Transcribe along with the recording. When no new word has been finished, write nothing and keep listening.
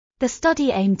The study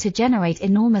aimed to generate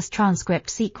enormous transcript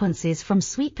sequences from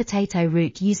sweet potato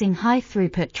root using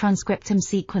high-throughput transcriptome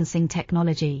sequencing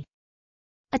technology.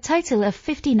 A total of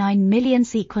 59 million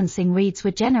sequencing reads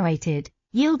were generated,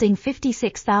 yielding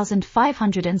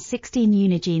 56,516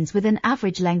 unigenes with an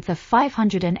average length of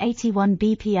 581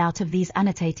 BP. Out of these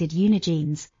annotated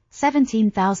unigenes,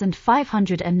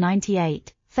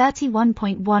 17,598,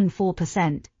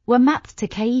 31.14%, were mapped to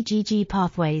KEGG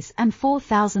pathways and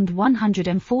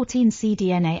 4,114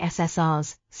 cDNA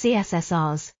SSRs,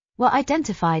 cSSRs, were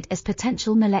identified as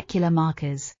potential molecular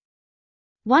markers.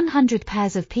 100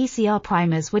 pairs of PCR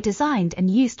primers were designed and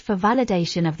used for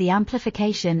validation of the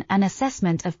amplification and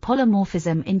assessment of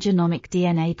polymorphism in genomic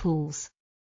DNA pools.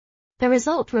 The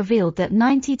result revealed that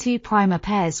 92 primer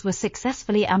pairs were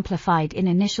successfully amplified in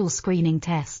initial screening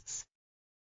tests.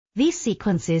 These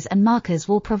sequences and markers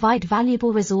will provide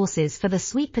valuable resources for the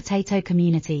sweet potato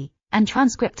community, and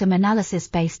transcriptome analysis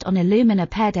based on Illumina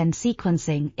paired-end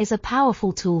sequencing is a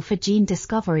powerful tool for gene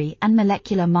discovery and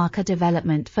molecular marker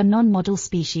development for non-model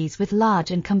species with large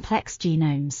and complex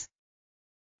genomes.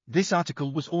 This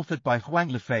article was authored by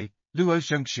Huang, Lifei, Luo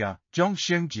Zhongxia,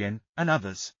 Xiongjian, and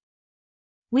others.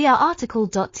 We are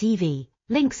RTCLTV,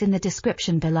 links in the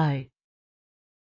description below.